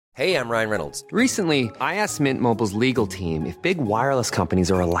Hey, I'm Ryan Reynolds. Recently, I asked Mint Mobile's legal team if big wireless companies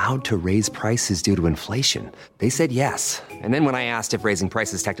are allowed to raise prices due to inflation. They said yes. And then when I asked if raising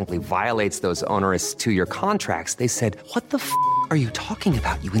prices technically violates those onerous two-year contracts, they said, "What the f*** are you talking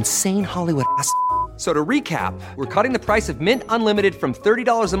about, you insane Hollywood ass f-?" So to recap, we're cutting the price of Mint Unlimited from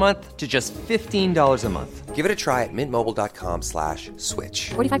 $30 a month to just $15 a month. Give it a try at mintmobile.com/switch.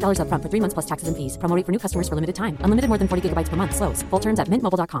 $45 up front for 3 months plus taxes and fees. Promo rate for new customers for limited time. Unlimited more than 40 gigabytes per month. Slows full terms at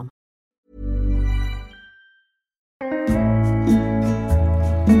mintmobile.com.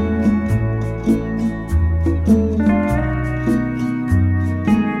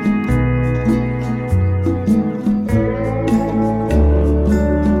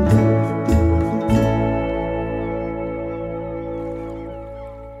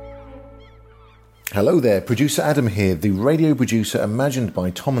 Hello there, Producer Adam here, the radio producer imagined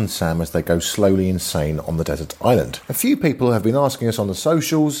by Tom and Sam as they go slowly insane on the desert island. A few people have been asking us on the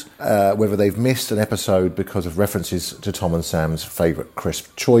socials whether they've missed an episode because of references to Tom and Sam's favourite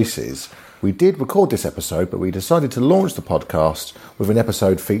crisp choices. We did record this episode, but we decided to launch the podcast with an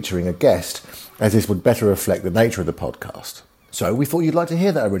episode featuring a guest, as this would better reflect the nature of the podcast. So we thought you'd like to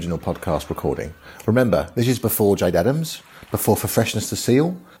hear that original podcast recording. Remember, this is before Jade Adams, before For Freshness to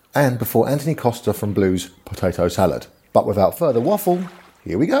Seal, and before Anthony Costa from Blues Potato Salad. But without further waffle,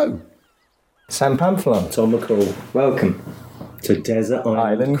 here we go. Sam Pamphilon. Tom McCall. Welcome to Desert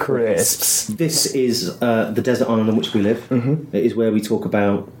Island Crisps. This is the desert island on which we live. Mm-hmm. It is where we talk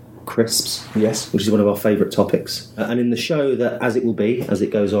about crisps. Yes. Which is one of our favourite topics. And in the show that, as it will be, as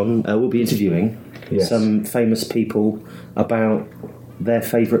it goes on, we'll be interviewing some famous people about their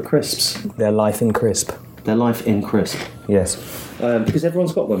favourite crisps. Their life in crisp. Their life in crisp. Yes. Because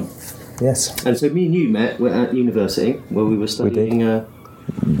everyone's got one. Yes. And so me and you met at university where we were studying...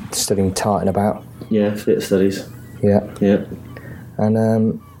 studying tartan about. Yeah, theatre studies. Yeah. Yeah.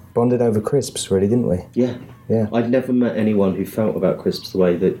 And bonded over crisps, really, didn't we? Yeah. Yeah. I'd never met anyone who felt about crisps the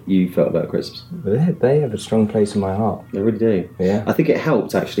way that you felt about crisps. They have a strong place in my heart. They really do. Yeah. I think it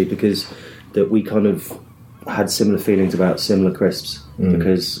helped, actually, because that we kind of had similar feelings about similar crisps.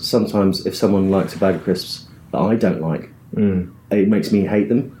 Because sometimes if someone likes a bag of crisps that I don't like, it makes me hate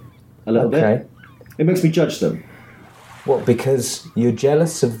them a little bit. It makes me judge them. What, because you're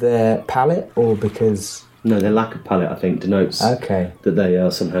jealous of their palate, or because... No, their lack of palate, I think, denotes that they are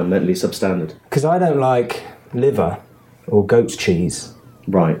somehow mentally substandard. Because I don't like liver or goat's cheese.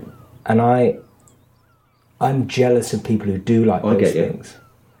 Right. And I'm jealous of people who do like those things.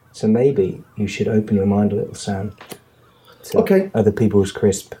 So maybe you should open your mind a little, Sam, to other people's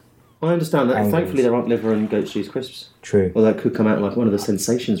crisp. I understand that. Angles. Thankfully, there aren't liver and goat cheese crisps. True. Well, that could come out like one of the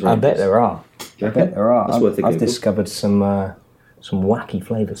sensations ranges. I bet there are. That's worth a Google. I've discovered some wacky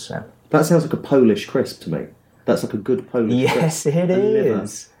flavours, Sam. That sounds like a Polish crisp to me. That's like a good Polish crisp. Yes, it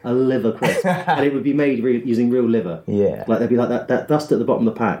is. A liver crisp. And it would be made using real liver. Yeah. Like, there'd be like that dust at the bottom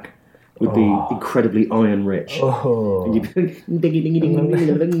of the pack would be incredibly iron rich. Oh. And you'd be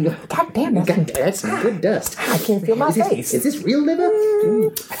God damn, that's some good dust. I can feel my face. Is this real liver?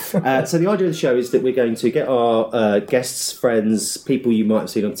 So the idea of the show is that we're going to get our guests, friends, people you might have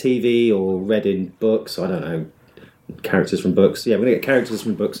seen on TV or read in books, I don't know, characters from books. Yeah, we're going to get characters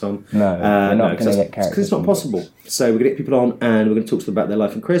from books on. No, we're not going to get characters. Because it's not possible. So we're going to get people on and we're going to talk to them about their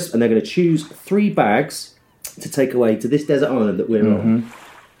life in crisp, and they're going to choose 3 bags to take away to this desert island that we're on.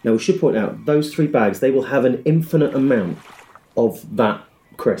 Now, we should point out, those 3 bags, they will have an infinite amount of that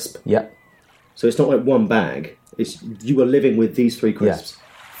crisp. Yeah. So it's not like one bag. It's you are living with these 3 crisps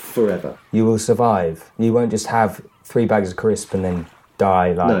forever. You will survive. You won't just have 3 bags of crisp and then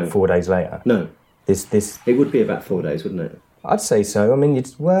die 4 days later. No. This. It would be about 4 days, wouldn't it? I'd say so. I mean,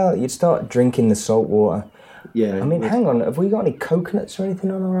 you'd start drinking the salt water. Yeah. I mean, hang on. Have we got any coconuts or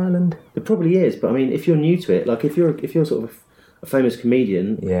anything on our island? There probably is, but I mean, if you're new to it, like if you're sort of a famous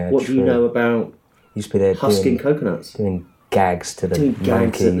comedian, what do you know about used to be there husking coconuts? Doing gags to the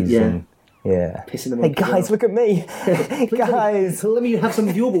monkeys and pissing them. Hey guys, look at me, guys. Let me have some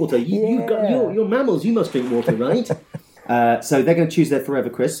of your water. You're mammals. You must drink water, right? So they're going to choose their forever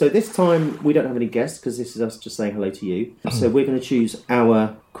crisp. So this time we don't have any guests because this is us just saying hello to you. So we're going to choose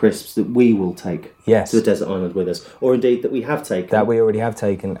our crisps that we will take to the desert island with us, or indeed that we have taken. That we already have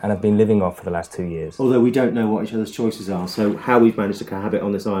taken and have been living off for the last 2 years. Although we don't know what each other's choices are. So how we've managed to cohabit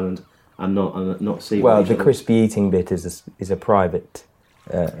on this island and not see. Well, the crispy eating bit is a private.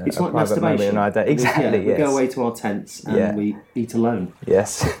 It's like masturbation. Exactly. We go away to our tents and we eat alone.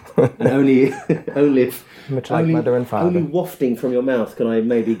 Yes. And only if much like mother and father. Only wafting from your mouth can I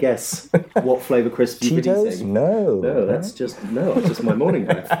maybe guess what flavour crisps you've been eating. No, that's just my morning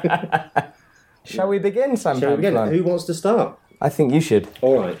breath. Shall we begin, Sam? Shall we begin? Who wants to start? I think you should.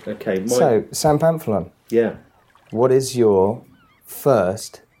 All right, okay. So, Sam Pamphilon. Yeah. What is your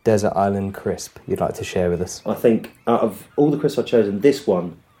first desert island crisp you'd like to share with us? I think out of all the crisps I've chosen, this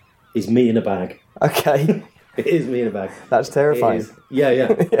one is me in a bag. Okay. It is me in a bag. That's terrifying.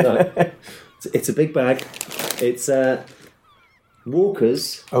 Yeah. No. It's a big bag. It's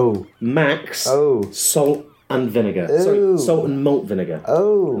Walker's Max salt and vinegar. Sorry, salt and malt vinegar.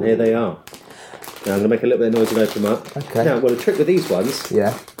 Oh. And here they are. Now I'm going to make a little bit of noise and open them up. Okay. Now, well, the trick with these ones...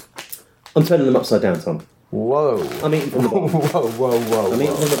 Yeah. I'm turning them upside down, Tom. Whoa. I'm eating from the bottom. Whoa. I'm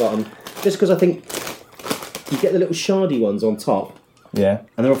eating from the bottom. Just because I think you get the little shardy ones on top. Yeah.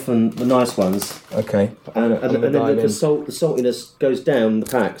 And they're often the nice ones. Okay. And then the saltiness goes down the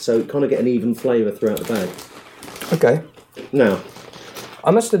pack, so you kind of get an even flavour throughout the bag. Okay. Now, I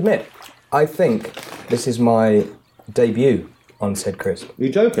must admit, I think this is my debut on said crisp.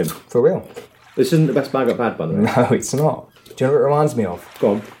 You're joking? For real. This isn't the best bag I've had, by the way. No, it's not. Do you know what it reminds me of?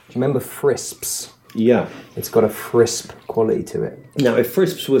 Go on. Do you remember Frisps? Yeah. It's got a Frisp quality to it. Now, if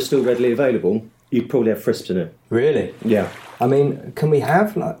Frisps were still readily available, you'd probably have Frisps in it. Really? Yeah. I mean, can we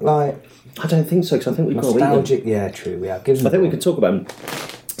have like I don't think so, because I think we've got to eat them. nostalgic? Yeah, true. We have. I think we could talk about them.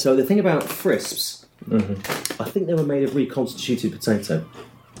 So the thing about Frisps, I think they were made of reconstituted potato.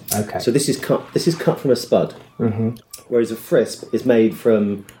 Okay. So this is cut from a spud. Mm-hmm. Whereas a Frisp is made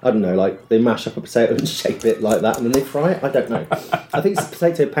from, I don't know, like they mash up a potato and shape it like that and then they fry it. I don't know. I think it's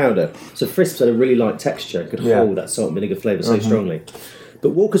potato powder. So Frisps had a really light texture and could hold that salt and vinegar flavour so strongly. But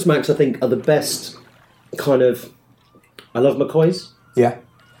Walker's Max, I think, are the best kind of... I love McCoy's. Yeah.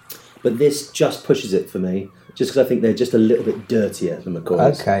 But this just pushes it for me, just because I think they're just a little bit dirtier than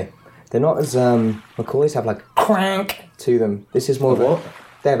McCoy's. Okay. They're not as... McCoy's have like crank to them. This is more of what?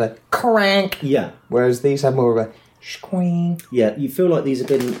 They have a crank. Yeah. Whereas these have more of a squeak. Yeah, you feel like these have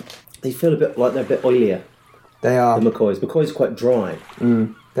been... They feel a bit like they're a bit oilier. They are. The McCoy's. McCoy's quite dry.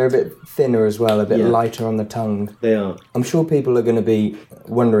 They're a bit thinner as well, a bit lighter on the tongue. They are. I'm sure people are going to be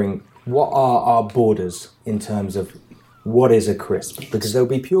wondering, what are our borders in terms of what is a crisp? Because there'll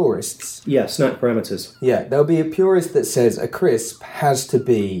be purists. Yeah, snack parameters. Yeah, there'll be a purist that says a crisp has to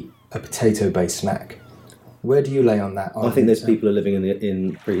be a potato-based snack. Where do you lay on that? I think there's people who are living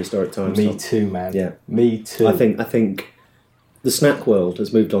in prehistoric times. Me too, man. Yeah. Me too. I think the snack world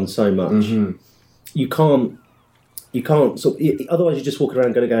has moved on so much. Mm-hmm. You can't. So otherwise, you just walk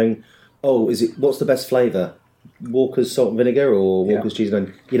around going, oh, what's the best flavour? Walker's salt and vinegar or Walker's cheese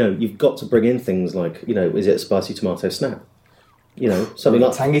and onion? You've got to bring in things like, is it a spicy tomato snap? Something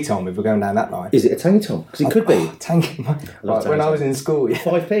like Tangy Tom. If we're going down that line, is it a Tangy Tom? Because it could be Tangy. Right, when I was in school,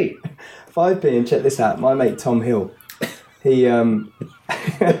 5p. 5p, and check this out. My mate Tom Hill, he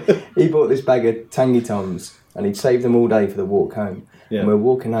he bought this bag of Tangy Toms and he'd saved them all day for the walk home. Yeah. And we were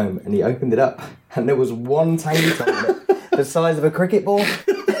walking home and he opened it up and there was one Tangy Tom in it, the size of a cricket ball.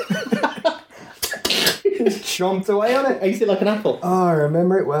 He just chomped away on it. Ate it like an apple. Oh, I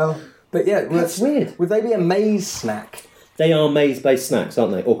remember it well. But yeah, that's weird. Would they be a maize snack? They are maize-based snacks,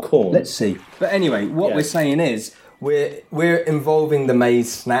 aren't they? Or corn. Let's see. But anyway, what we're saying is we're involving the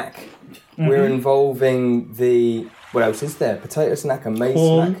maize snack. Mm-hmm. We're involving the... What else is there? Potato snack, a maize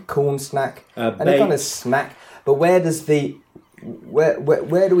snack, corn snack, and a kind of snack. But where does the...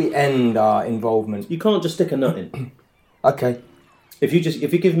 Where do we end our involvement? You can't just stick a nut in. Okay. If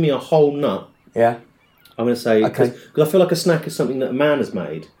you're giving me a whole nut... Yeah. I'm going to say... Because I feel like a snack is something that a man has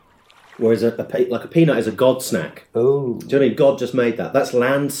made. Whereas a peanut is a God snack. Oh. Do you know what I mean? God just made that. That's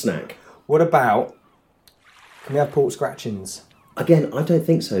land snack. What about... Can we have pork scratchings? Again, I don't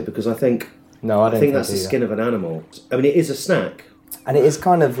think so, because I think... No, I don't think that's the skin of an animal. I mean, it is a snack. And it is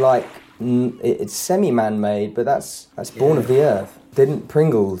kind of like... It's semi-man-made, but that's born of the earth. Didn't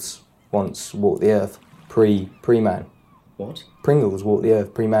Pringles once walk the earth pre-man? What? Pringles walked the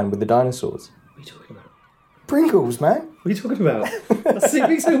earth pre-man with the dinosaurs. What are you talking about? Pringles, man. What are you talking about? That's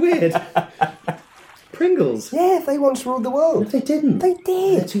being so weird. Pringles? Yeah, they once ruled the world. No, they didn't. They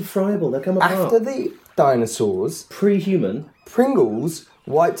did. They're too friable. They'll come apart. After the dinosaurs... Pre-human? Pringles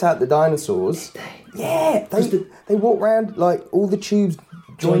wiped out the dinosaurs. Yeah, they walked around like all the tubes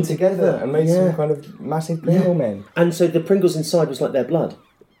joined together and made some kind of massive Pringle men. And so the Pringles inside was like their blood?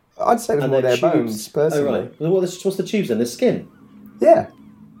 I'd say it was more their bones, personally. Oh, right. Well, what's the tubes then? The skin? Yeah.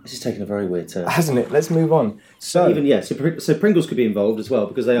 This is taking a very weird turn. Hasn't it? Let's move on. So Pringles could be involved as well,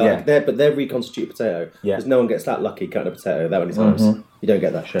 because they are they're reconstituted potato. Yeah. Because no one gets that lucky cutting a potato that many times. Mm-hmm. You don't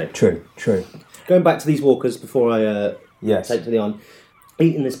get that shape. True. Going back to these Walkers before I yes. take to the on.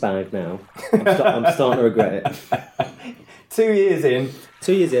 Eating this bag now, I'm starting to regret it. 2 years in,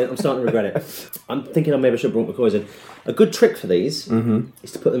 I'm starting to regret it. I'm thinking I should have brought McCoy's in. A good trick for these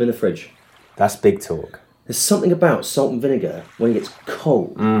is to put them in the fridge. That's big talk. There's something about salt and vinegar when it gets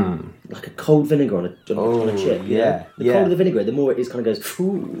cold, like a cold vinegar on a chip. Yeah, The colder the vinegar, the more it is kind of goes.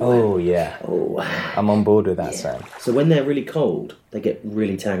 Ooh. Oh yeah. Oh. I'm on board with that, Sam. So when they're really cold, they get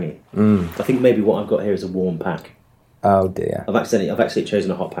really tangy. I think maybe what I've got here is a warm pack. Oh dear. I've actually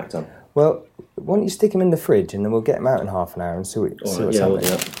chosen a hot pack, Tom. Well, why don't you stick them in the fridge and then we'll get them out in half an hour and see what's We'll happening. do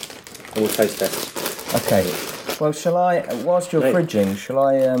that. And we'll taste test. Okay. Well, shall I, whilst you're fridging, shall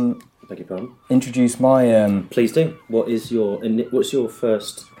I Beg your pardon? introduce my... Please do. What's your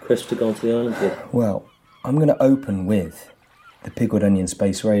first crisp to go onto the island with? Well, I'm going to open with the pickled onion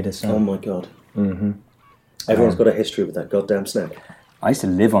Space Raider, Sam. Oh my god. Mm-hmm. Everyone's got a history with that goddamn snack. I used to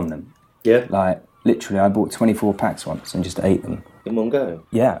live on them. Yeah? Like, literally, I bought 24 packs once and just ate them. In one go?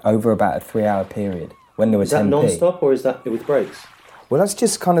 Yeah, over about a 3-hour period. When they were 10p. Is that non-stop or is that with breaks? Well, that's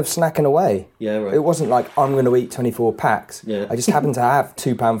just kind of snacking away. Yeah, right. It wasn't like, I'm going to eat 24 packs. Yeah. I just happened to have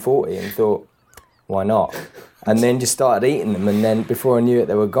 £2.40 and thought, why not? And then just started eating them, and then before I knew it,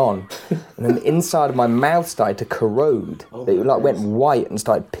 they were gone. And then the inside of my mouth started to corrode. It went white and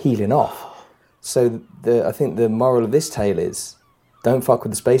started peeling off. So I think the moral of this tale is, don't fuck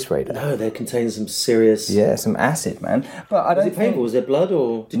with the Space Raider. No, they contain some serious... Yeah, some acid, man. But I don't Was it painful? Was there blood,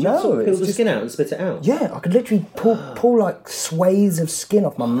 or did you sort of peel the skin out and spit it out? Yeah, I could literally pull like swathes of skin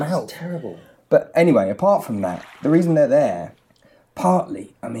off my mouth. That's terrible. But anyway, apart from that, the reason they're there,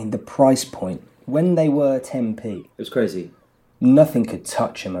 partly, I mean, the price point, when they were 10p... It was crazy. Nothing could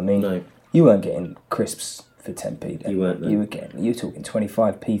touch them. I mean, No. You weren't getting crisps for 10p. You weren't, no. You were talking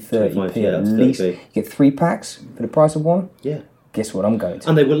 25p, 30p 25, yeah, at that's least. 30p. You get 3 packs for the price of 1? Yeah. Guess what I'm going to?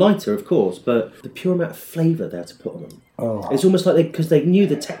 And they were lighter, of course, but the pure amount of flavour they had to put on them. Oh. It's almost like because they knew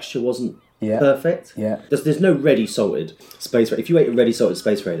the texture wasn't perfect. Yeah. There's no ready salted Space Raider. If you ate a ready salted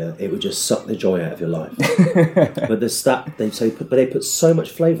Space Raider, it would just suck the joy out of your life. But they put so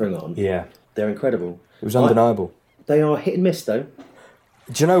much flavouring on. Yeah. They're incredible. It was undeniable. They are hit and miss, though.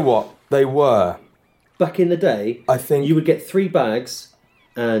 Do you know what? They were. Back in the day, I think you would get 3 bags,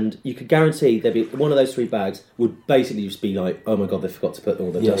 and you could guarantee there'd be one of those 3 bags would basically just be like, oh my god, they forgot to put all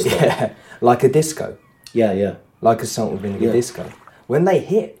the dust on. Yeah, like a disco. Yeah. Like a salt and vinegar disco. When they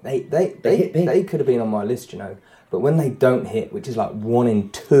hit, they hit big. They could have been on my list, you know. But when they don't hit, which is like 1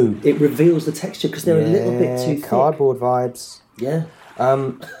 in 2, it reveals the texture because they're a little bit too thick. Cardboard vibes. Yeah.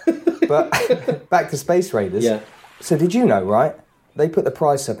 But back to Space Raiders. Yeah. So did you know, right? They put the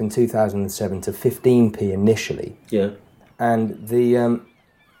price up in 2007 to 15p initially. Yeah. And the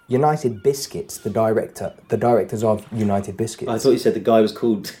United Biscuits, the directors of United Biscuits. I thought you said the guy was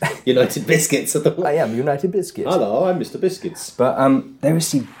called United Biscuits. I am United Biscuits. Hello, I'm Mr. Biscuits. But they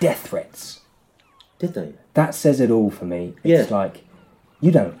received death threats. Did they? That says it all for me. It's like,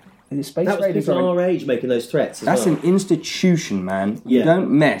 you don't. Space that was Raiders people are our age making those threats. That's an institution, man. Yeah. You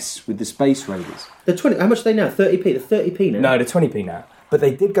don't mess with the Space Raiders. They're 20. How much are they now? 30p. They're 30p now. No, they're 20p now. But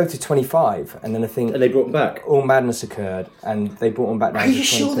they did go to 25, and then I think... And they brought them back? All madness occurred, and they brought them back down to 20p. Are you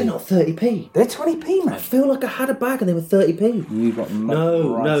sure they're not 30p? They're 20p, man. I feel like I had a bag and they were 30p. You got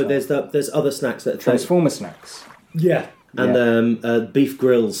No, there's other snacks that are... Transformer snacks. Yeah. And beef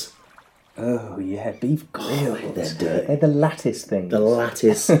grills. Oh, yeah, beef grills. They're dirty. They're the lattice things. The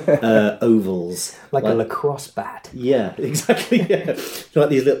lattice ovals. Like a lacrosse bat. Yeah, exactly, yeah.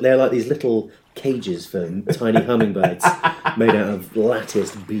 They're like these little cages for tiny hummingbirds made out of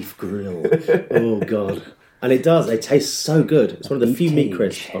latticed beef grill. Oh, God. And they taste so good. It's one of the few meat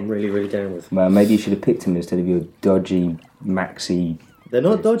crisps I'm really, really down with. Well, maybe you should have picked them instead of your dodgy, maxi... They're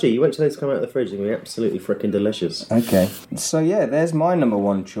not dodgy. You wait till they come out of the fridge. They're going to be absolutely frickin' delicious. Okay. So, yeah, there's my number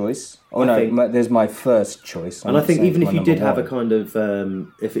 1 choice. Oh, there's my first choice. And I think even if you did have a kind of,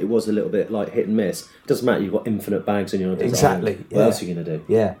 if it was a little bit like hit and miss, it doesn't matter. You've got infinite bags in your design. Exactly. What else are you going to do?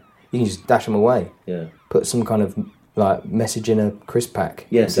 Yeah. You can just dash them away. Yeah. Put some kind of, like, message in a crisp pack.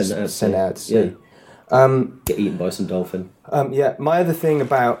 Yeah, send it out to sea. Yeah. Get eaten by some dolphin. Yeah, my other thing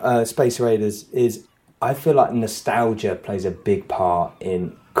about Space Raiders is I feel like nostalgia plays a big part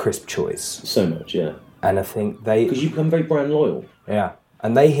in crisp choice. So much, yeah. And I think they... Because you become very brand loyal. Yeah.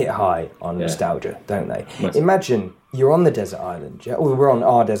 And they hit high on nostalgia, don't they? Massive. Imagine you're on the desert island. Yeah? Or we're on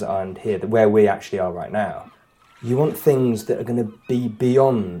our desert island here, where we actually are right now. You want things that are going to be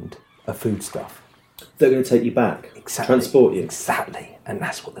beyond a foodstuff. They're going to take you back. Exactly. Transport you. Exactly. And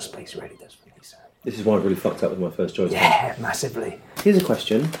that's what the Space Raider does for me, Sam. This is why I really fucked up with my first choice. Yeah, massively. Here's a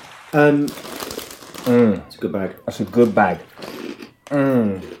question. It's a good bag. That's a good bag.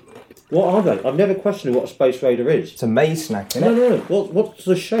 What are they? I've never questioned what a Space Raider is. It's a maize snack, isn't it? No. What's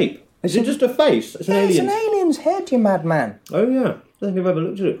the shape? Is it just a face? It's an alien. It's an alien's head, you madman. Oh, yeah. I don't think I've ever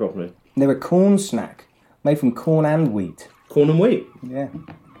looked at it properly. They're a corn snack, made from corn and wheat. Corn and wheat? Yeah.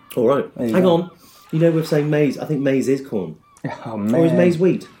 All right. Hang on. You know, we're saying maize. I think maize is corn. Oh, man. Or is maize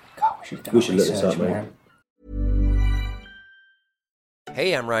wheat? God, we should look this up, mate.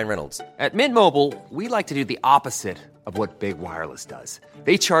 Hey, I'm Ryan Reynolds. At Mint Mobile, we like to do the opposite of what Big Wireless does.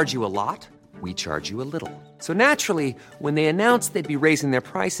 They charge you a lot, we charge you a little. So naturally, when they announced they'd be raising their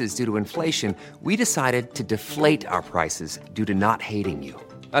prices due to inflation, we decided to deflate our prices due to not hating you.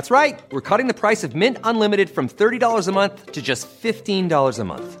 That's right. We're cutting the price of Mint Unlimited from $30 a month to just $15 a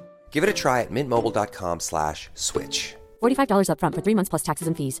month. Give it a try at mintmobile.com/switch. $45 up front for 3 months plus taxes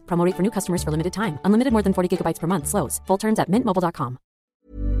and fees. Promo rate for new customers for limited time. Unlimited more than 40 gigabytes per month. Slows full terms at mintmobile.com.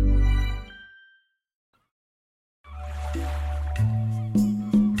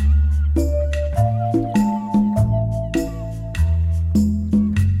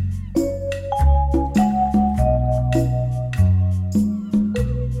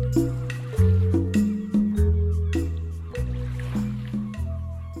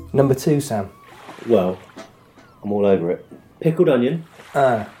 Number 2, Sam. Well, I'm all over it. Pickled onion.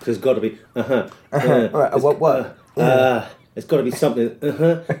 There's got to be. What? It's got to be something.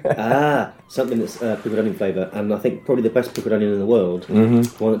 Something that's pickled onion flavour. And I think probably the best pickled onion in the world,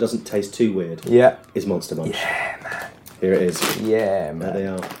 one that doesn't taste too weird, is Monster Munch. Yeah, man. Here it is. Yeah, man. There they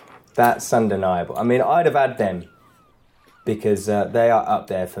are. That's undeniable. I mean, I'd have had them because they are up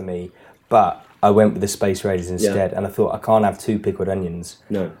there for me, but I went with the Space Raiders instead, and I thought I can't have 2 pickled onions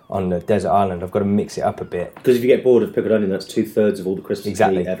on the desert island. I've got to mix it up a bit. Because if you get bored of pickled onion, that's 2/3 of all the crisps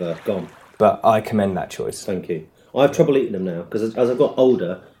ever gone. But I commend that choice. Thank you. I have trouble eating them now, because as I've got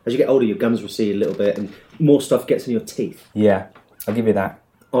older, as you get older, your gums recede a little bit, and more stuff gets in your teeth. Yeah, I'll give you that.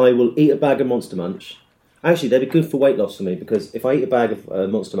 I will eat a bag of Monster Munch. Actually, they'd be good for weight loss for me, because if I eat a bag of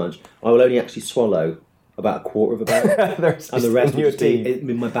Monster Munch, I will only actually swallow about a quarter of a bag, and the rest in your will just be teeth,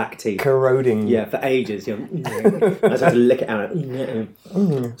 in my back teeth, corroding. Yeah, for ages. I just have to lick it out.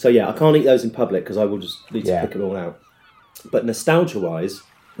 So yeah, I can't eat those in public because I will just need to pick it all out. But nostalgia-wise,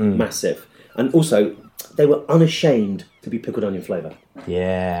 massive, and also they were unashamed to be pickled onion flavour.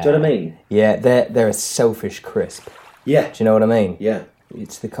 Yeah, do you know what I mean? Yeah, they're a selfish crisp. Yeah, do you know what I mean? Yeah,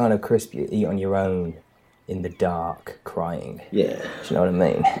 it's the kind of crisp you eat on your own. In the dark, crying. Yeah. Do you know what I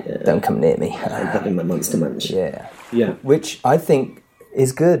mean? Yeah. Don't come near me. I'm having my Monster Munch. Yeah. Yeah. Which I think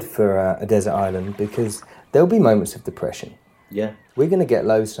is good for a desert island because there'll be moments of depression. Yeah. We're going to get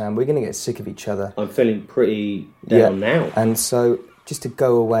low, Sam. We're going to get sick of each other. I'm feeling pretty down now. And so just to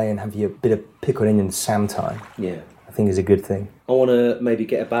go away and have your bit of pickled onion Sam time. Yeah. I think is a good thing. I want to maybe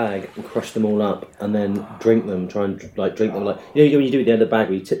get a bag and crush them all up and then drink them. Try and drink them like when you do at the end of the bag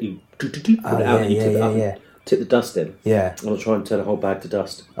where you put it out and you tip it up. And tip the dust in. Yeah. I want to try and turn a whole bag to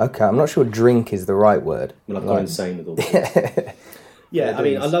dust. Okay, I'm not sure drink is the right word. I mean, I've gone insane with all this. Yeah, I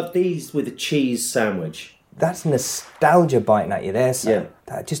mean, I love these with a cheese sandwich. That's nostalgia biting at you there, Sam.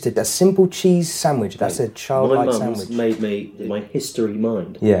 Yeah. Just a simple cheese sandwich. That's a childlike sandwich. My mum's made me my history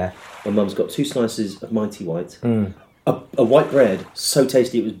mind. Yeah. My mum's got 2 slices of Mighty White. A white bread, so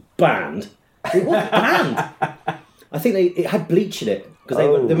tasty it was banned. It was banned! I think it had bleach in it. Because they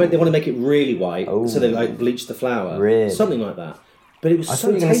want to make it really white, so they bleach the flour. Really? Something like that. But it was I thought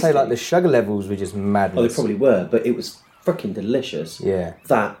you were going to say like the sugar levels were just madness. Oh, they probably were, but it was freaking delicious. Yeah.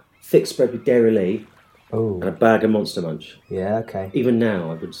 That, thick spread with Dairy Lee, and a bag of Monster Munch. Yeah, okay. Even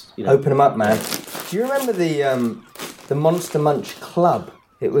now, I would... Open them up, man. Do you remember the Monster Munch Club?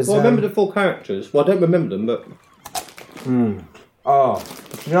 It was... Well, I remember the 4 characters. Well, I don't remember them, but... Oh,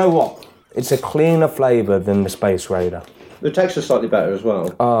 you know what? It's a cleaner flavour than the Space Raider. The texture's slightly better as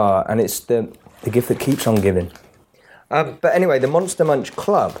well. And it's the gift that keeps on giving. But anyway, the Monster Munch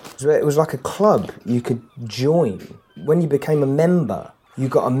Club, it was like a club you could join. When you became a member, you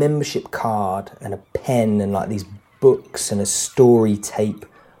got a membership card and a pen and like these books and a story tape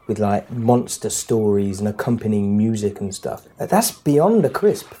with like monster stories and accompanying music and stuff. That's beyond a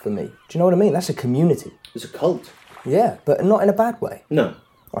crisp for me. Do you know what I mean? That's a community. It's a cult. Yeah, but not in a bad way. No.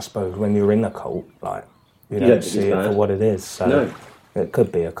 I suppose when you're in a cult, like... You don't see it for what it is, so no. It could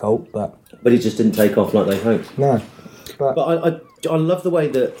be a cult, but it just didn't take off like they hoped. No, but I love the way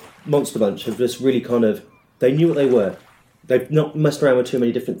that Monster Munch have just really kind of they knew what they were. They've not messed around with too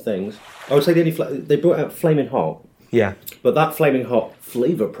many different things. I would say they brought out Flaming Hot. Yeah, but that Flaming Hot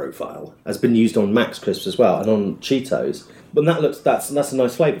flavour profile has been used on Max Crisps as well and on Cheetos. But that's a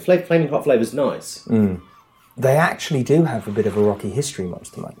nice flavour. Flaming Hot flavour's nice. They actually do have a bit of a rocky history,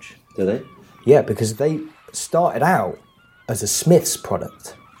 Monster Munch. Do they? Yeah, because they started out as a Smith's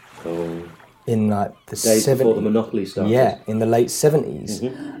product in like the days 70s. Before the monopoly started. Yeah, in the late 70s,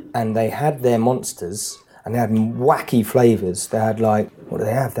 and they had their monsters, and they had wacky flavours. They had like what do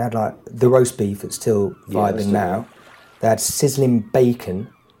they have? They had like the roast beef that's still vibing now. They had sizzling bacon.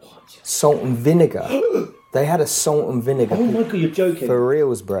 Salt and vinegar. They had a salt and vinegar. Oh my God, you're joking. For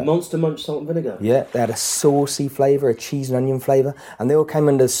reals, bro. Monster Munch salt and vinegar. Yeah, they had a saucy flavour, a cheese and onion flavour, and they all came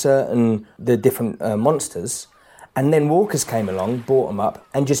under the different monsters. And then Walkers came along, brought them up,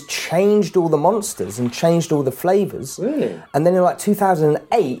 and just changed all the monsters and changed all the flavours. Really? And then in like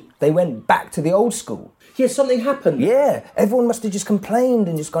 2008, they went back to the old school. Yeah, something happened. Yeah, everyone must have just complained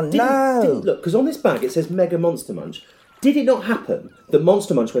and just gone, no. Look, because on this bag it says Mega Monster Munch. Did it not happen that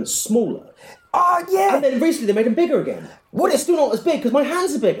Monster Munch went smaller? Oh, yeah. And then recently they made them bigger again. But it's still not as big because my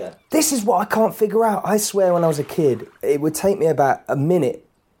hands are bigger. This is what I can't figure out. I swear when I was a kid, it would take me about a minute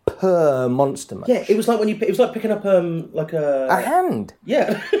per Monster Munch. Yeah, it was like it was like picking up like a hand.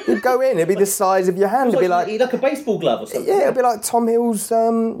 Yeah. You'd go in, it'd be the size of your hand. It'd be like a baseball glove or something. Yeah, it'd be like Tom Hill's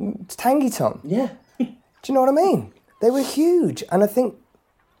Tangy Tom. Yeah. Do you know what I mean? They were huge, and I think,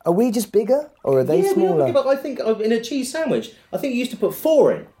 are we just bigger or are they smaller? Yeah, I think in a cheese sandwich, I think you used to put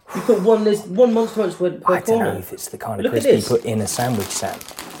 4 in. You put one Monster Munch per corner. I don't know if it's the kind of crisp you put in a sandwich, Sam.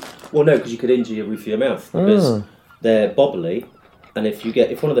 Well, no, because you could injure your roof of your mouth because they're bobbly, and if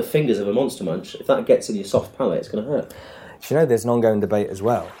one of the fingers of a Monster Munch, if that gets in your soft palate, it's going to hurt. Do you know there's an ongoing debate as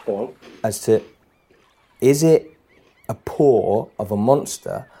well Go as to, is it a paw of a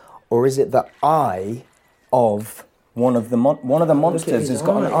monster or is it the eye of one of the monsters has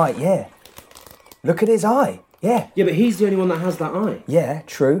got an eye? Yeah. Look at his eye. Yeah. Yeah, but he's the only one that has that eye. Yeah,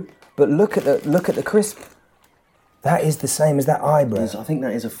 true. But look at the crisp. That is the same as that eye, bro. I think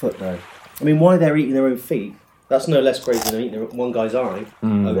that is a foot, though. I mean, why they're eating their own feet? That's no less crazy than eating one guy's eye over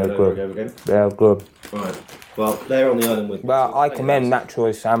and over again. They're good. Right. Well, they're on the island with me. Well, I commend that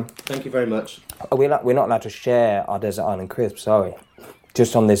choice, Sam. Thank you very much. We're not allowed to share our desert island crisps, are we?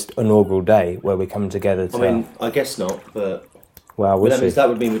 Just on this inaugural day where we're coming together to... I mean, I guess not, but... Well, we'll see. That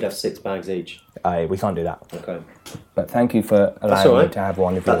would mean we'd have 6 bags each. We can't do that. Okay. But thank you for allowing me to have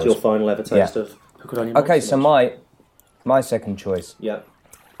one of yours. That's your final ever taste of... Okay, so my second choice. Yeah.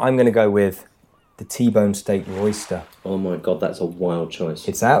 I'm going to go with the T-bone steak royster. Oh my God, that's a wild choice.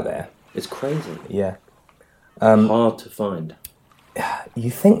 It's out there. It's crazy. Yeah. Hard to find.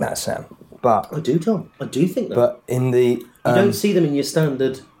 You think that, Sam? But I do, Tom. I do think that. But in the... you don't see them in your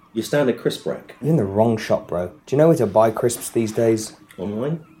standard crisp rack. You're in the wrong shop, bro. Do you know where to buy crisps these days?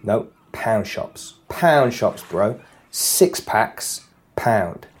 Online? No, pound shops. Pound shops, bro. 6 packs,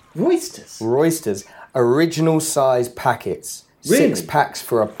 £1. Roysters. Original size packets. Really? 6 packs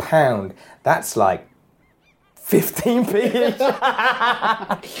for £1. That's like 15p.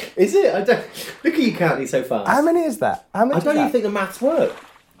 Is it? I don't. Look at you counting so fast. How many is that? I don't even think the maths work.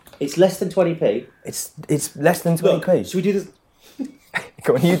 It's less than 20p. It's less than 20p. Look, should we do this?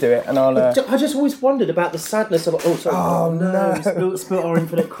 Go on, you do it, and I'll... I just always wondered about the sadness of... Oh, sorry. Oh, no. We spilt our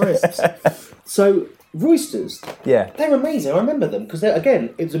infinite crisps. So, roysters, yeah, they're amazing. I remember them, because,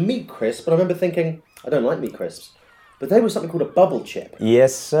 again, it was a meat crisp, but I remember thinking, I don't like meat crisps. But they were something called a bubble chip.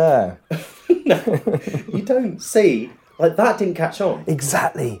 Yes, sir. No, you don't see... Like, that didn't catch on.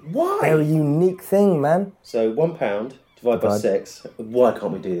 Exactly. Why? They're a unique thing, man. So, £1 divided by 6. Why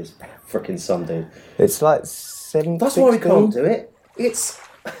can't we do this frickin' sum, dude? It's like 7. That's 16? Why we can't do it. It's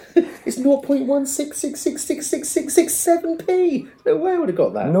 0.166666667p. No way I would have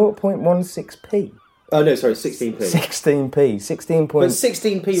got that. 0.16p. Oh no, sorry, 16p. 16p. 16. But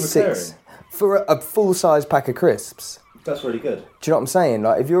 16p recurring for a full-size pack of crisps. That's really good. Do you know what I'm saying?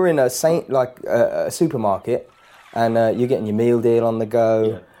 Like if you're in a supermarket and you're getting your meal deal on the go.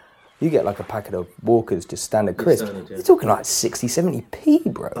 Yeah. You get like a packet of Walkers, just standard crisp. Yeah. You're talking like 60,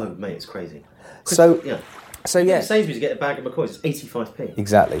 70p, bro. Oh, mate, it's crazy. So yeah, Sainsbury's to get a bag of McCoys. It's 85p.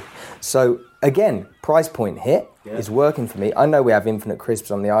 Exactly. So again, price point hit is working for me. I know we have infinite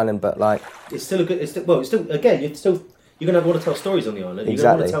crisps on the island, but like it's still a good. It's still again. You're going to want to tell stories on the island. You're going to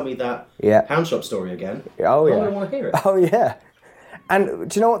want to tell me that pound shop story again. Oh yeah. I'm going to want to hear it. Oh yeah. And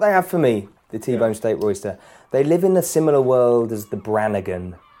do you know what they have for me? The T-bone steak royster. They live in a similar world as the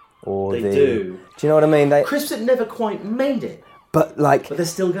Brannigan, or they do. Do you know what I mean? Crisps that never quite made it. But they're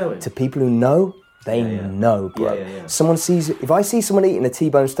still going. To people who know. They know, bro. Yeah. If I see someone eating a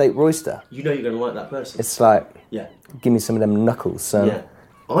T-bone steak royster... You know you're going to like that person. It's like, give me some of them knuckles, son. Yeah.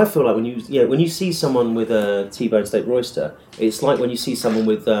 I feel like when you see someone with a T-bone steak royster, it's like when you see someone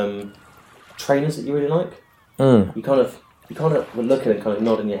with trainers that you really like. You kind of look at it and kind of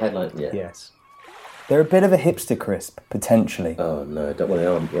nod in your head like, yeah. Yes. They're a bit of a hipster crisp, potentially. Oh, no, don't want they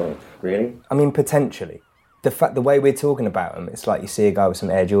aren't. Well, really? I mean, potentially. The way we're talking about them, it's like you see a guy with some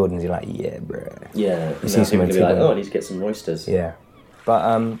Air Jordans, you're like, yeah, bro. Yeah, you see someone be like, I need to get some roysters. Yeah,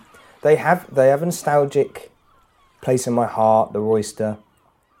 but they have a nostalgic place in my heart. The royster,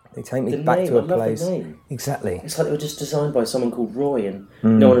 They take me The back name, to a I love place. the name. Exactly. It's like they were just designed by someone called Roy, and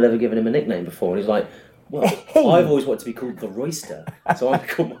no one had ever given him a nickname before. And he's like, well, I've always wanted to be called the Royster, so I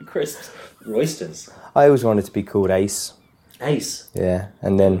called my crisps Roysters. I always wanted to be called Ace. Ace. Yeah,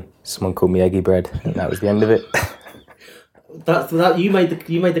 and then someone called me Eggy Bread, and that was the end of it. That you made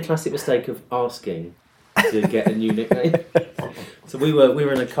the classic mistake of asking to get a new nickname. So we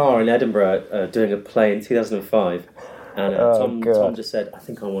were in a car in Edinburgh doing a play in 2005, and Tom just said, "I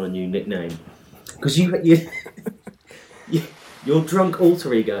think I want a new nickname," because your drunk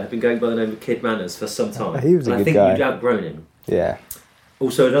alter ego had been going by the name of Kid Manners for some time. He was a and good I think guy. you'd outgrown him. Yeah.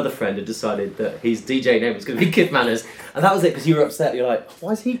 Also, another friend had decided that his DJ name was going to be Kid Manners, and that was it because you were upset. You're like,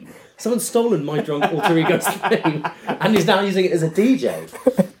 why is he? Someone's stolen my drunk alter ego's name and is now using it as a DJ.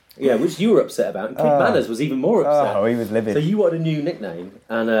 Yeah, which you were upset about, and Kid Manners was even more upset. Oh, he was livid. So you wanted a new nickname,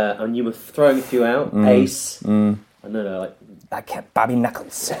 and you were throwing a few out. Ace. I know, like that kept Babby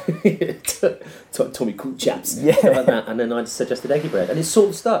Knuckles. Tommy Cool Chaps. Yeah. Stuff like that. And then I suggested Eggy Bread, and it's sort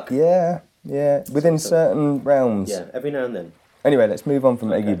of stuck. Yeah. Within certain realms. Yeah, every now and then. Anyway, let's move on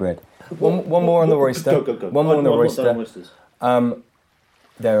from Eggy Bread. One more on the Royster. Go. One more on the Royster. Oysters.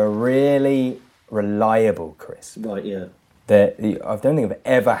 They're a really reliable crisp. Right, yeah. I don't think I've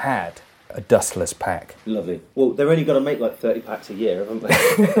ever had a dustless pack. Lovely. Well, they're only got to make like 30 packs a year, haven't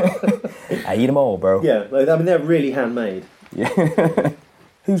they? I eat them all, bro. Yeah, I mean, they're really handmade. Yeah.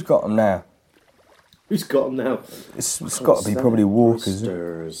 Who's got them now? Who's got them now? It's got to be probably Walker's.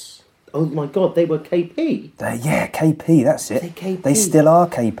 Oysters. Oh my God, they were KP. KP, that's it. Are they KP? They still are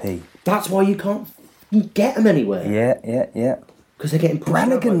KP. That's why you can't get them anywhere. Yeah. Because they're getting pushed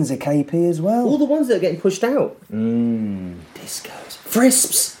Brannigan's out. a KP as well. All the ones that are getting pushed out. Discos.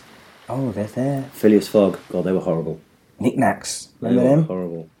 Frisps. Oh, they're there. Phileas Fogg. God, they were horrible. Knickknacks. They Remember were them?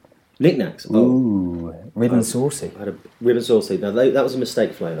 horrible. Knickknacks. Oh. Ooh, rib and saucy. I had a rib and saucy. Now, that was a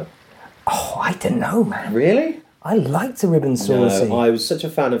mistake flavour. Oh, I don't know, man. Really? I liked the rib and saucy. No, I was such a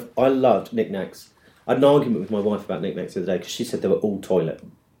fan of... I loved knickknacks. I had an argument with my wife about knickknacks the other day because she said they were all toilet.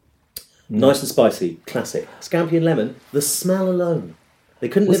 Nice and spicy. Classic. Scampi and lemon. The smell alone. They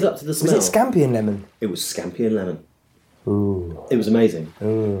couldn't live up to the smell. Was it scampi and lemon? It was scampi and lemon. Ooh. It was amazing.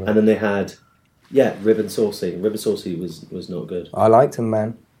 Ooh. And then they had... Yeah, rib and saucy. Rib and saucy was not good. I liked them,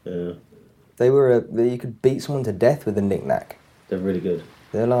 man. Yeah. They were... you could beat someone to death with a knick-knack. They're really good.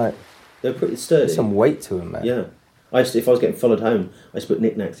 They're like... They're pretty sturdy. There's some weight to them, man. Yeah. If I was getting followed home, I used to put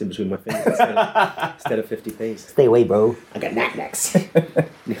knickknacks in between my fingers instead of 50p's. Stay away, bro. I got knickknacks. I'm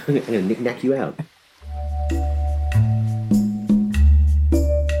going to knick-knack you out.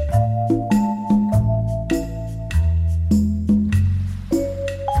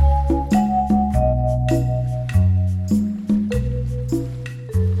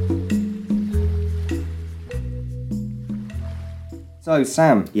 So,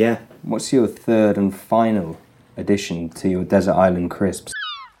 Sam. Yeah. What's your third and final addition to your Desert Island crisps?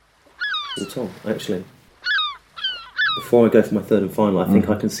 Well, Tom, actually, before I go for my third and final, I think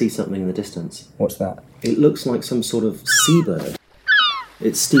I can see something in the distance. What's that? It looks like some sort of seabird.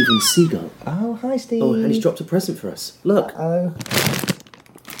 It's Steven Seagull. Oh, hi, Steve. Oh, and he's dropped a present for us. Look. Oh.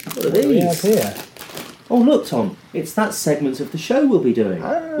 What are these? Here. Oh, look, Tom. It's that segment of the show we'll be doing,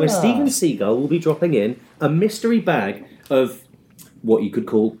 where Steven Seagull will be dropping in a mystery bag of what you could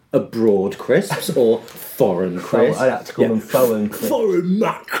call abroad crisps or foreign crisps. I like to call them foreign crisps. Foreign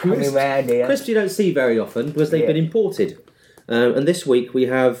mac crisps. Crisps you don't see very often because they've been imported. And this week we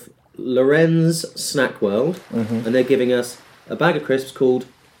have Lorenz Snack World, and they're giving us a bag of crisps called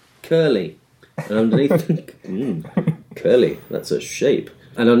Curly. And underneath, Curly, that's a shape.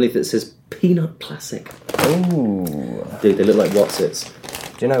 And underneath it says Peanut Classic. Ooh. Dude, they look like Wotsits.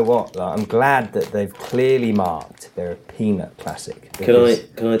 Do you know what? Like, I'm glad that they've clearly marked they're a peanut classic.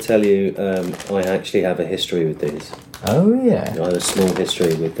 Can I tell you, I actually have a history with these. Oh, yeah. I have a small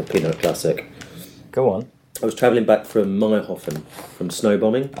history with the Peanut Classic. Go on. I was travelling back from Meyerhofen, from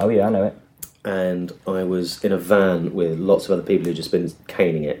snowbombing. Oh, yeah, I know it. And I was in a van with lots of other people who'd just been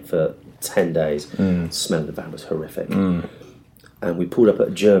caning it for 10 days. The smell of the van was horrific. And we pulled up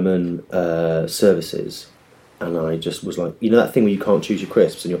at German services, and I just was like, you know that thing where you can't choose your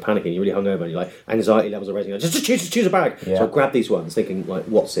crisps and you're panicking, you're really hungover, and you're like, anxiety levels are raising. Just choose a bag. Yeah. So I grabbed these ones, thinking like,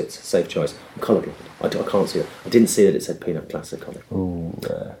 what's it? Safe choice. I'm colourblind. I can't see it. I didn't see that it said Peanut Classic on it. Ooh.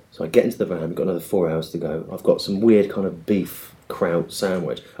 So I get into the van. We've got another 4 hours to go. I've got some weird kind of beef kraut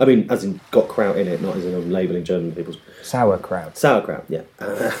sandwich. I mean, as in got kraut in it, not as in I'm labelling German people's. Sauerkraut. Sauerkraut, yeah.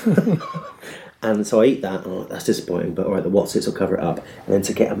 And so I eat that. Oh, that's disappointing. But all right, the Wotsits will cover it up. And then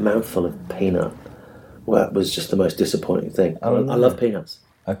to get a mouthful of peanut, well, it was just the most disappointing thing. I love peanuts.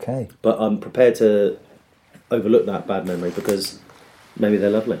 Okay. But I'm prepared to overlook that bad memory because Maybe they're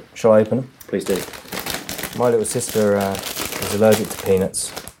lovely. Shall I open them? Please do. My little sister was allergic to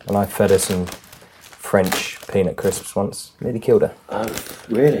peanuts, and I fed her some French peanut crisps once. Nearly killed her. Oh,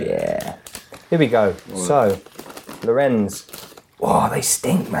 really? Yeah. Here we go. Right. So, Lorenz. Oh, they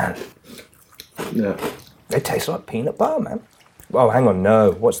stink, man. Yeah. They taste like peanut butter, man. Oh, hang on,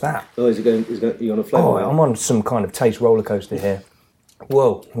 no. What's that? Oh, are you on a flavour? Oh, I'm on some kind of taste roller coaster here.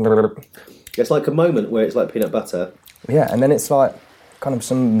 Whoa. It's like a moment where it's like peanut butter. Yeah, and then it's like kind of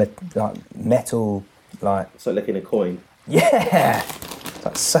some metal, like... It's like licking a coin. Yeah! It's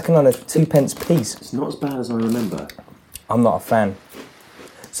like sucking on a 2p piece. It's not as bad as I remember. I'm not a fan.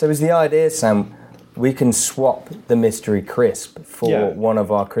 So is the idea, Sam, we can swap the mystery crisp for one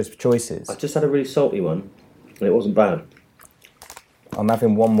of our crisp choices? I just had a really salty one, and it wasn't bad. I'm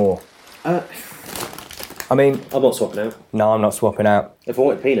having one more. I mean... I'm not swapping out. No, I'm not swapping out. If I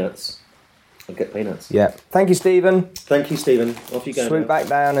wanted peanuts, I'd get peanuts. Yeah. Thank you, Stephen. Thank you, Stephen. Off you go. Swoop back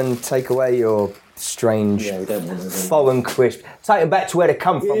down and take away your strange we don't want those foreign crisp. Take them back to where they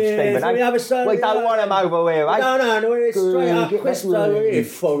come from, Stephen. So we don't want them over here, eh? No, it's straight up crisps over here,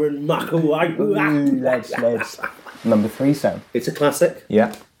 foreign muckle. Let's. Number 3, Sam. It's a classic.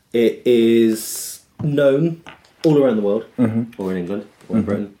 Yeah. It is known all around the world, or in England, or in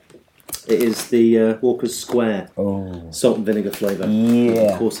Britain. It is the Walker's Square salt and vinegar flavour.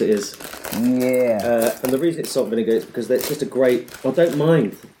 Yeah. Of course it is. Yeah. And the reason it's salt and vinegar is because it's just a great... I don't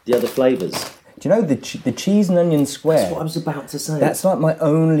mind the other flavours. Do you know the cheese and onion square? That's what I was about to say. That's like my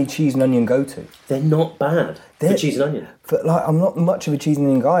only cheese and onion go-to. They're not bad for cheese and onion. But like, I'm not much of a cheese and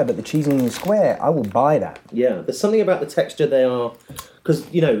onion guy, but the cheese and onion square, I will buy that. Yeah, there's something about the texture they are... Because,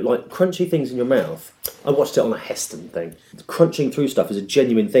 you know, like crunchy things in your mouth, I watched it on a Heston thing. Crunching through stuff is a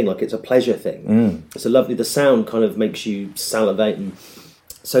genuine thing, like it's a pleasure thing. It's a lovely... The sound kind of makes you salivate. And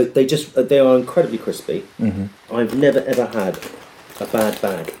so they are incredibly crispy. I've never ever had a bad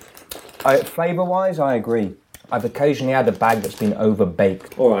bag. Flavour-wise, I agree. I've occasionally had a bag that's been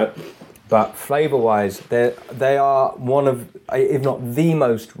over-baked. All right. But flavour-wise, they are one of, if not the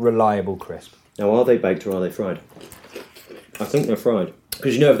most reliable crisp. Now, are they baked or are they fried? I think they're fried.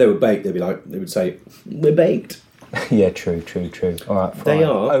 Because you know if they were baked, they would say, we're baked. Yeah, true. All right, fried. They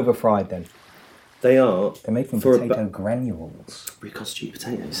are... Over-fried then. They are... They're made from potato granules. Ricotta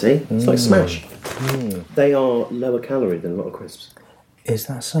potato, see? It's like smash. They are lower calorie than a lot of crisps. Is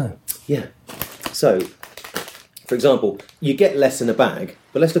that so? Yeah. So, for example, you get less in a bag,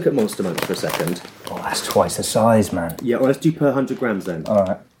 but let's look at Monster Munch for a second. Oh, that's twice the size, man. Yeah, well, let's do per 100 grams then. All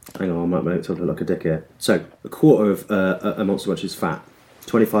right. Hang on, I might make it look like a dick here. So, a quarter of a Monster Munch is fat,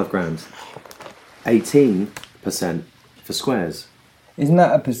 25 grams. 18% for squares. Isn't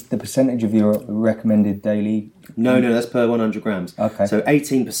that the percentage of your recommended daily? No, that's per 100 grams. Okay. So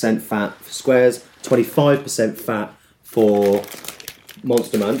 18% fat for squares, 25% fat for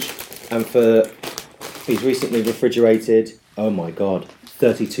Monster Munch, and for these recently refrigerated, oh my god,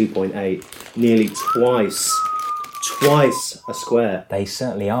 32.8, nearly twice a square. They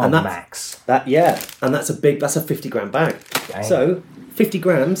certainly are, and Max. And that's a 50 gram bag. Dang. So 50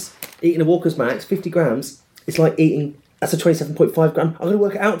 grams, eating a Walker's Max, 50 grams, it's like eating, that's a 27.5 gram. I'm going to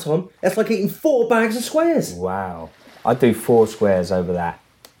work it out, Tom. That's like eating 4 bags of squares. Wow. I'd do 4 squares over that.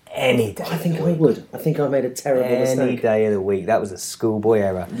 Any day. I think I would. I think I made a terrible mistake. Any day of the week. That was a schoolboy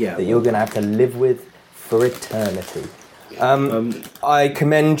error that you're going to have to live with for eternity. I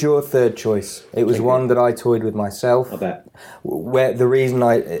commend your third choice. It was one that I toyed with myself. I bet. Where the reason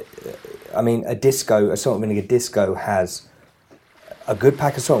a salt and vinegar disco has a good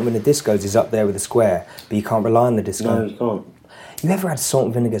pack of salt and vinegar discos is up there with the square, but you can't rely on the disco. No, you can't. You ever had salt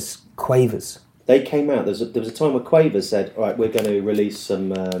and vinegar quavers? They came out. There was a time where Quavers said, "All right, we're going to release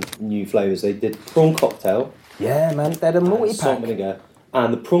some new flavours." They did prawn cocktail. Yeah, man, they had a multi-pack. Salt and vinegar,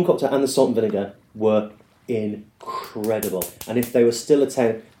 and the prawn cocktail and the salt and vinegar were incredible. And if they were still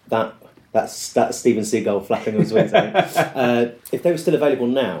that's Steven Seagal flapping his wings. If they were still available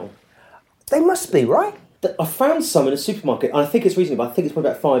now, they must be, right? I found some in a supermarket, and I think it's reasonable. I think it's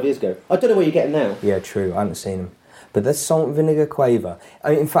probably about 5 years ago. I don't know where you're getting now. Yeah, true. I haven't seen them. But the salt and vinegar quaver.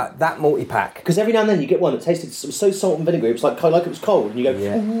 I mean, in fact, that multi-pack. Because every now and then you get one that tasted so salt and vinegar, it was like it was cold, and you go...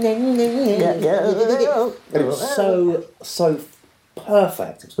 Yeah. And it was so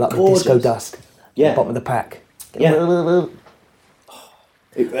perfect. It was like gorgeous. the disco dust. Yeah. At the bottom of the pack. Yeah.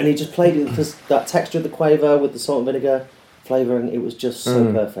 And he just played it because that texture of the quaver with the salt and vinegar flavouring, it was just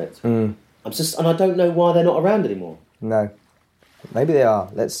so perfect. And I don't know why they're not around anymore. No. Maybe they are.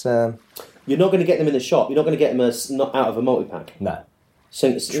 Let's... You're not going to get them in the shop. You're not going to get them not out of a multi-pack. No.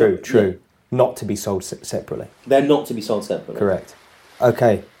 So, True. Yeah. Not to be sold separately. They're not to be sold separately. Correct.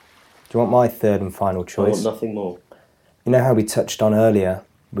 Okay. Do you want my third and final choice? I want nothing more. You know how we touched on earlier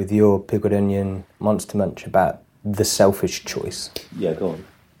with your pickled onion monster munch about the selfish choice? Yeah, go on.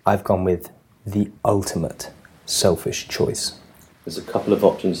 I've gone with the ultimate selfish choice. There's a couple of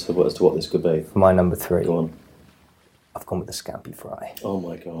options as to what this could be. For my number 3. Go on. I've gone with the scampi fry. Oh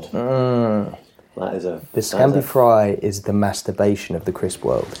my god. That is The scampi fry is the masturbation of the crisp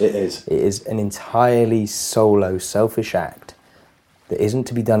world. It is. It is an entirely solo, selfish act that isn't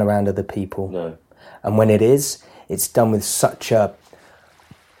to be done around other people. No. And when it is, it's done with such a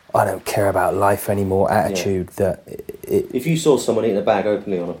I don't care about life anymore attitude that if you saw someone eating a bag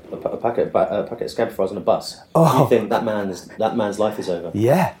openly on a packet of scampi fries on a bus, you think that man's life is over.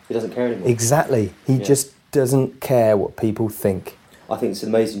 Yeah. He doesn't care anymore. Exactly. He just doesn't care what people think. I think it's an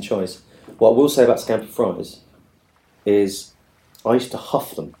amazing choice. What I will say about scampi fries is I used to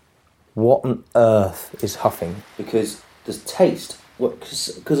huff them. What on earth is huffing? Because there's taste.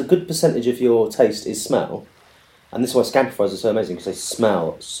 Because a good percentage of your taste is smell. And this is why scampi fries are so amazing, because they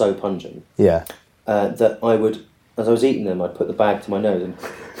smell so pungent. Yeah. That I would, as I was eating them, I'd put the bag to my nose and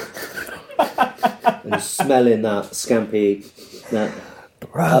smelling that scampi.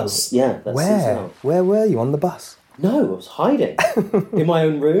 Bro, where? Where were you on the bus? No, I was hiding in my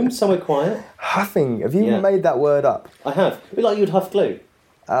own room, somewhere quiet. Huffing. Have you made that word up? I have. A bit like you'd huff glue.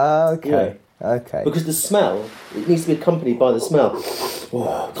 Okay. Yeah. Okay. Because the smell, it needs to be accompanied by the smell.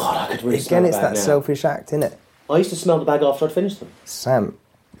 Oh God, I could really smell Again, the it's bag that now. selfish act, innit? I used to smell the bag after I'd finished them. Sam,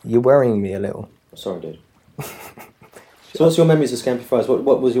 you're worrying me a little. Sorry, dude. So what's your memories of scampi fries?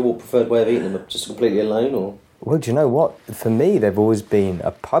 What was your preferred way of eating them? Just completely alone, or? Well, do you know what? For me, they've always been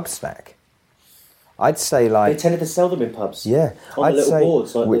a pub snack. I'd say They tended to sell them in pubs. Yeah. On I'd the little say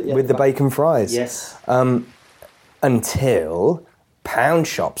boards. Like with the bacon fries. Yes. Until pound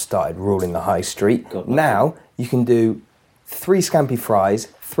shops started ruling the high street. God, now you can do 3 scampi fries,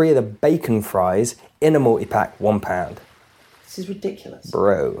 3 of the bacon fries in a multi-pack, £1. This is ridiculous.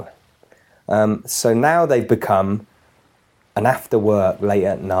 Bro. So now they've become an after work, late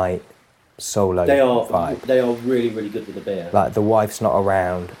at night, solo vibe. They are really, really good with the beer. Like the wife's not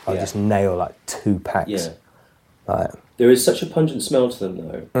around, I'll just nail like 2 packs. Yeah. Like, there is such a pungent smell to them,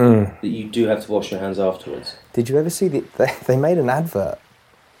 though, that you do have to wash your hands afterwards. did you ever see they made an advert?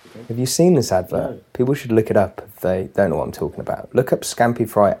 Have you seen this advert? No. People should look it up if they don't know what I'm talking about. Look up Scampi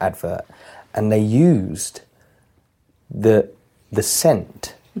Fry advert, and they used the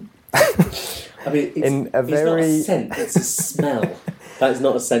scent. I mean, it's not a scent, it's a smell. That is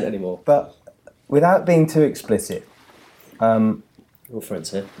not a scent anymore. But without being too explicit, Your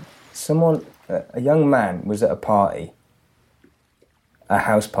friends here. a young man was at a party, a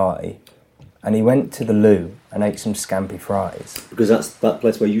house party, and he went to the loo and ate some Scampi fries. Because that's that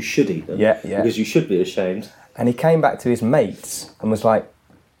place where you should eat them. Yeah. Because you should be ashamed. And he came back to his mates and was like,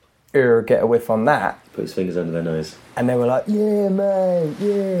 get a whiff on that. Put his fingers under their nose. And they were like, yeah, mate,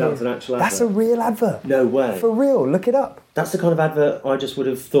 yeah. That was an actual advert? That's a real advert. No way. For real, look it up. That's the kind of advert I just would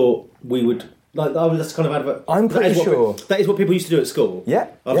have thought we would... that's the kind of advert... I'm pretty sure. That is what people used to do at school. Yeah.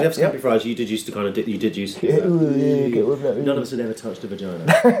 After you have Scampi fries, you did used to do that. None of us had ever touched a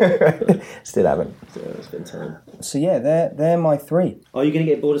vagina. Still haven't. So it's been time. So yeah, they're my 3. Are you going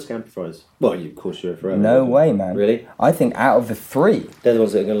to get bored of Scampi fries? Well, of course you're forever. No way, man. Really? I think out of the 3, They're the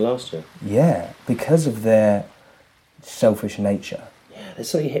ones that are going to last you. yeah, because of their selfish nature. Yeah, there's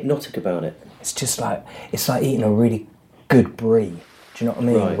something hypnotic about it. It's just like, it's like eating a really good brie. Do you know what I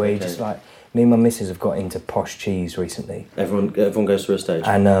mean? Right, Where you okay. just like, me and my missus have got into posh cheese recently. Everyone goes through a stage.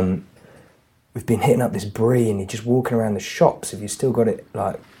 And we've been hitting up this brie, and you're just walking around the shops, if you still got it,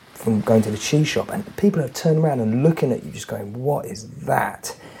 like, from going to the cheese shop, and people are turning around and looking at you just going, what is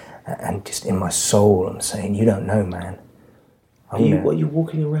that? And just in my soul, I'm saying, you don't know, man. Are you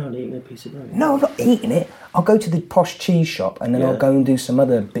walking around eating a piece of bread? No, I'm not eating it. I'll go to the posh cheese shop, and then I'll go and do some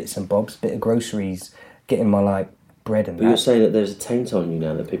other bits and bobs, bit of groceries, getting my, like, bread and But you're saying that there's a taint on you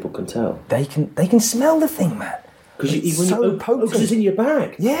now that people can tell. They can smell the thing, man. Because it's so potent. because it's in your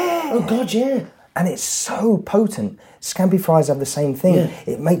bag. Yeah. Oh God, yeah. And it's so potent. Scampi fries have the same thing. Yeah.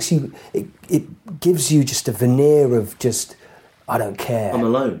 It makes you, it gives you just a veneer of just, I don't care. I'm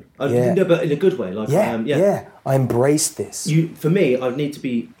alone. Yeah. No, but in a good way. Like I am. Yeah. I embrace this. For me, I'd need to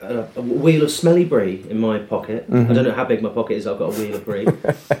be a wheel of smelly brie in my pocket. Mm-hmm. I don't know how big my pocket is. I've got a wheel of brie.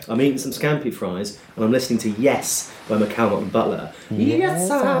 I'm eating some Scampi fries, and I'm listening to Yes by McCalmont and Butler.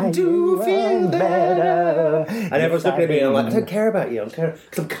 Yes, I do feel better. And everyone's looking at me, and I'm like, I don't care about you. Because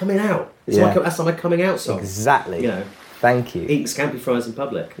I'm coming out. That's like my coming out song. Exactly. You know, Thank you. eating Scampi fries in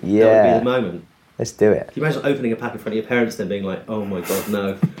public. Yeah. That would be the moment. Let's do it. Can you imagine opening a pack in front of your parents, then being like, "Oh my God,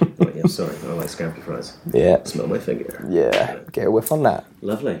 no!" Like, yeah, sorry, I like Scampi fries. Yeah. Smell my finger. Yeah. Get a whiff on that.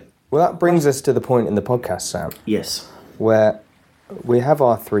 Lovely. Well, that brings us to the point in the podcast, Sam, Yes. where we have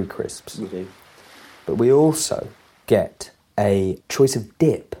our 3 crisps, We do. but we also get a choice of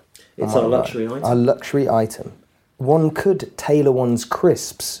dip. It's our luxury item. Our luxury item. One could tailor one's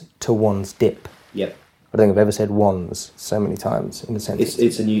crisps to one's dip. Yep. I don't think I've ever said ones so many times in a sentence.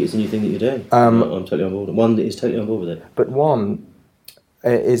 It's a new thing that you're doing. I'm totally on board. One is totally on board with it. But one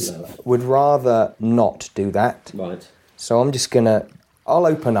would rather not do that. Right. So I'm just I'll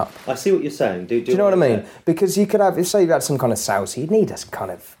open up. I see what you're saying. Do you know what I mean? Because you could have, say you had some kind of salsa, you'd need a kind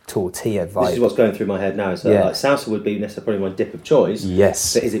of tortilla vibe. This is what's going through my head now. So like salsa would be necessarily probably my dip of choice.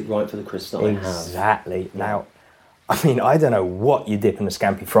 Yes. But is it right for the crisps that I have? Exactly. Now, I mean, I don't know what you dip in a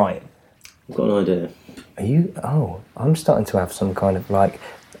scampi fry in. I've got an idea. Are you? Oh, I'm starting to have some kind of like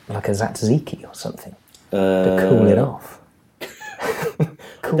a tzatziki or something to cool it off.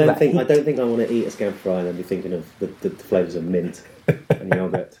 I don't think I want to eat a scampi fry and then be thinking of the flavours of mint and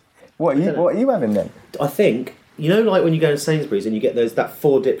yogurt. What are you having then? I think, you know, like when you go to Sainsbury's and you get that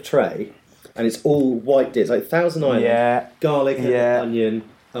 4-dip tray and it's all white dips, like Thousand Island, garlic and onion,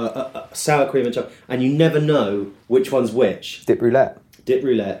 sour cream and chocolate, and you never know which one's which. Dip roulette. Dip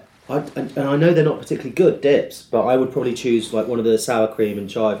roulette. And I know they're not particularly good dips, but I would probably choose like one of the sour cream and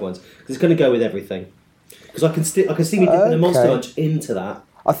chive ones because it's going to go with everything. Because I can see me dipping a Monster Munch into that.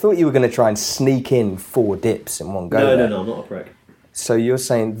 I thought you were going to try and sneak in 4 dips in one go. No, I'm not a prick. So you're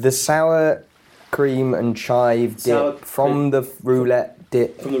saying the sour cream and chive dip from the roulette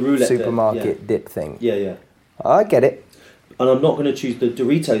dip, from the roulette supermarket dip thing. Yeah. I get it. And I'm not going to choose the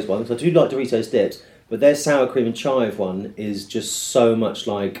Doritos one because I do like Doritos dips, but their sour cream and chive one is just so much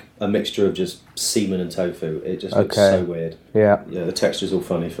like a mixture of just semen and tofu. It just looks so weird. Yeah. Yeah, the texture's all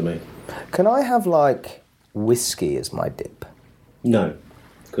funny for me. Can I have like whiskey as my dip? No,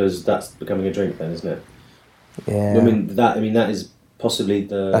 because that's becoming a drink then, isn't it? Yeah. I mean that is possibly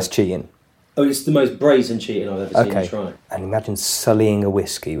the... That's cheating. Oh, it's the most brazen cheating I've ever seen you try. And imagine sullying a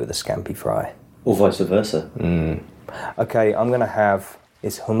whiskey with a scampi fry. Or vice versa. Okay, I'm going to have...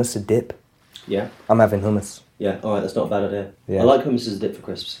 Is hummus a dip? Yeah. I'm having hummus. Yeah, alright, that's not a bad idea. Yeah. I like hummus as a dip for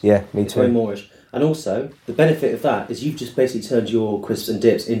crisps. Yeah, me It's too. very Moorish. And also, the benefit of that is you've just basically turned your crisps and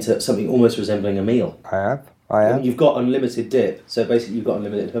dips into something almost resembling a meal. I have. You've got unlimited dip, so basically you've got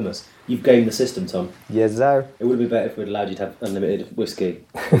unlimited hummus. You've gamed the system, Tom. Yes, sir. It would have been better if we'd allowed you to have unlimited whiskey.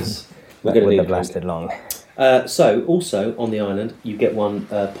 That wouldn't have lasted long. So, also on the island, you get one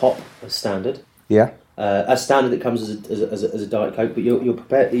pop as standard. Yeah. As standard, it comes as a Diet Coke, but you're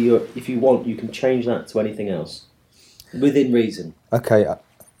prepared. If you want, you can change that to anything else within reason. Okay.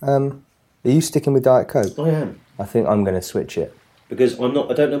 Are you sticking with Diet Coke? I am. I think I'm going to switch it. Because I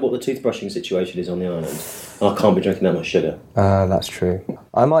don't know what the toothbrushing situation is on the island. I can't be drinking that much sugar. That's true.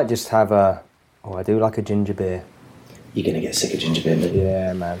 I might just have I do like a ginger beer. You're going to get sick of ginger beer, mate.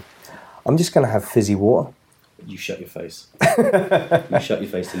 Yeah, man. I'm just going to have fizzy water. You shut your face. You shut your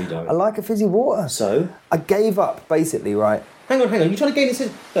face till you die. I like a fizzy water. So? I gave up, basically, right? Hang on. You're trying to game the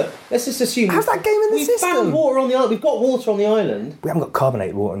system. Look, let's just assume... How's that game in the system? We've found water on the island. We've got water on the island. We haven't got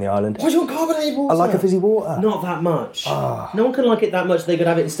carbonated water on the island. Why do you want carbonated water? I like a fizzy water. Not that much. No one can like it that much. They could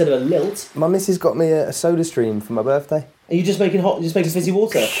have it instead of a lilt. My missus got me a soda stream for my birthday. Are you just making fizzy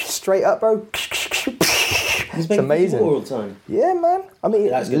water? Straight up, bro. It's amazing. Water all the time. Yeah, man. I mean,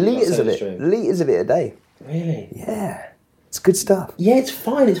 litres of it. Stream. Litres of it a day. Really? Yeah. It's good stuff. Yeah, it's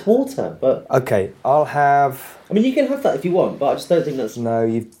fine. It's water, but... Okay, I'll have... I mean, you can have that if you want, but I just don't think that's... No,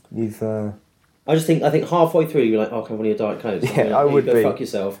 you've I think halfway through you're like, oh, can I want a Diet Coke? Yeah, I would go be. Fuck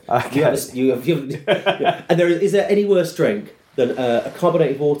yourself. Okay. And is there any worse drink than a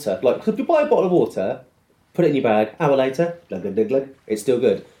carbonated water? Like, could you buy a bottle of water, put it in your bag, hour later, glug, glug, glug, glug, it's still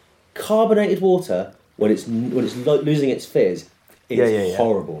good. Carbonated water, when it's losing its fizz, is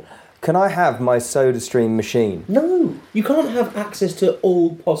horrible. Can I have my soda stream machine? No, you can't have access to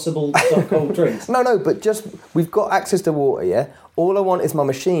all possible cold drinks. No, but we've got access to water, yeah? All I want is my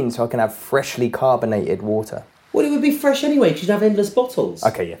machine so I can have freshly carbonated water. Well, it would be fresh anyway because you'd have endless bottles.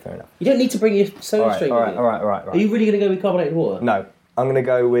 Okay, yeah, fair enough. You don't need to bring your soda stream with you. All right. Are you really going to go with carbonated water? No, I'm going to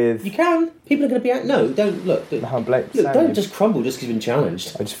go with... You can. People are going to be out... No, don't... Look, don't just crumble just because you've been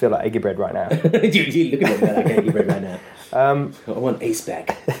challenged. I just feel like eggy bread right now. You look at me like eggy bread right now. I want ace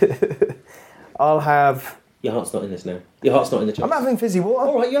back. I'll have... Your heart's not in this now. Your heart's not in the choice. I'm having fizzy water.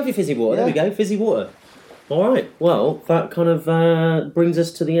 All right, you have your fizzy water. Yeah. There we go, fizzy water. All right, well, that kind of brings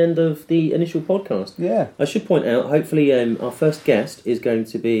us to the end of the initial podcast. Yeah. I should point out, hopefully our first guest is going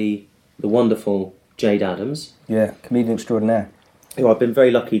to be the wonderful Jade Adams. Yeah, comedian extraordinaire. Who I've been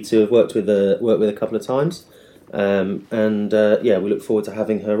very lucky to have worked with a couple of times. We look forward to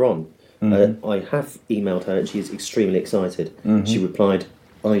having her on. Mm-hmm. I have emailed her and she is extremely excited. Mm-hmm. She replied,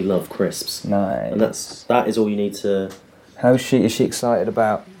 I love crisps. Nice. And that is all you need to Is she excited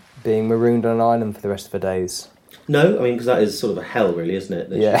about being marooned on an island for the rest of her days? No, I mean, because that is sort of a hell, really, isn't it?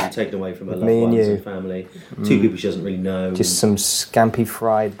 That she's been taken away from her loved ones and family. 2 people she doesn't really know. Just some scampi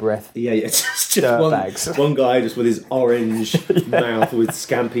fried breath. Yeah, just one guy just with his orange mouth with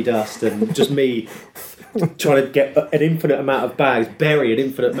scampi dust, and just me trying to get an infinite amount of bags, bury an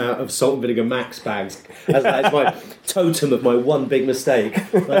infinite amount of salt and vinegar Max bags. As that's my totem of my one big mistake.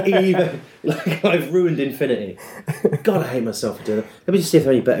 I've ruined infinity. God, I hate myself for doing that. Let me just see if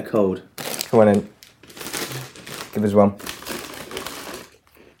they're any better cold. Come on in. Give us one.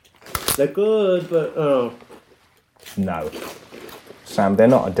 They're good, but no. Sam, they're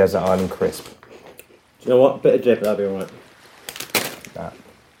not a desert island crisp. Do you know what? Bit of dip, that'll be alright. Nah,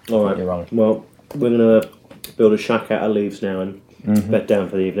 alright. You're wrong. Well, we're going to build a shack out of leaves now and bed down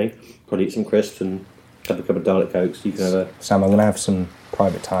for the evening. Probably eat some crisps and have a couple of Dalek Cokes. You can have a... Sam, I'm going to have some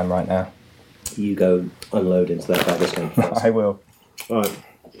private time right now. You go unload into that bag of scampi. I will. Alright.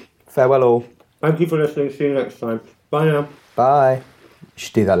 Farewell all. Thank you for listening. See you next time. Bye now. Bye. You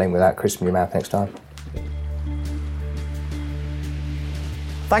should do that link with that crisp in your mouth next time.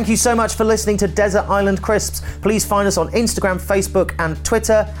 Thank you so much for listening to Desert Island Crisps. Please find us on Instagram, Facebook and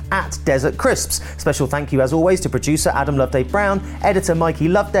Twitter at Desert Crisps. Special thank you as always to producer Adam Loveday-Brown, editor Mikey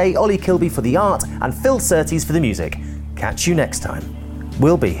Loveday, Ollie Kilby for the art and Phil Surtees for the music. Catch you next time.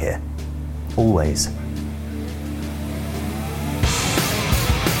 We'll be here. Always.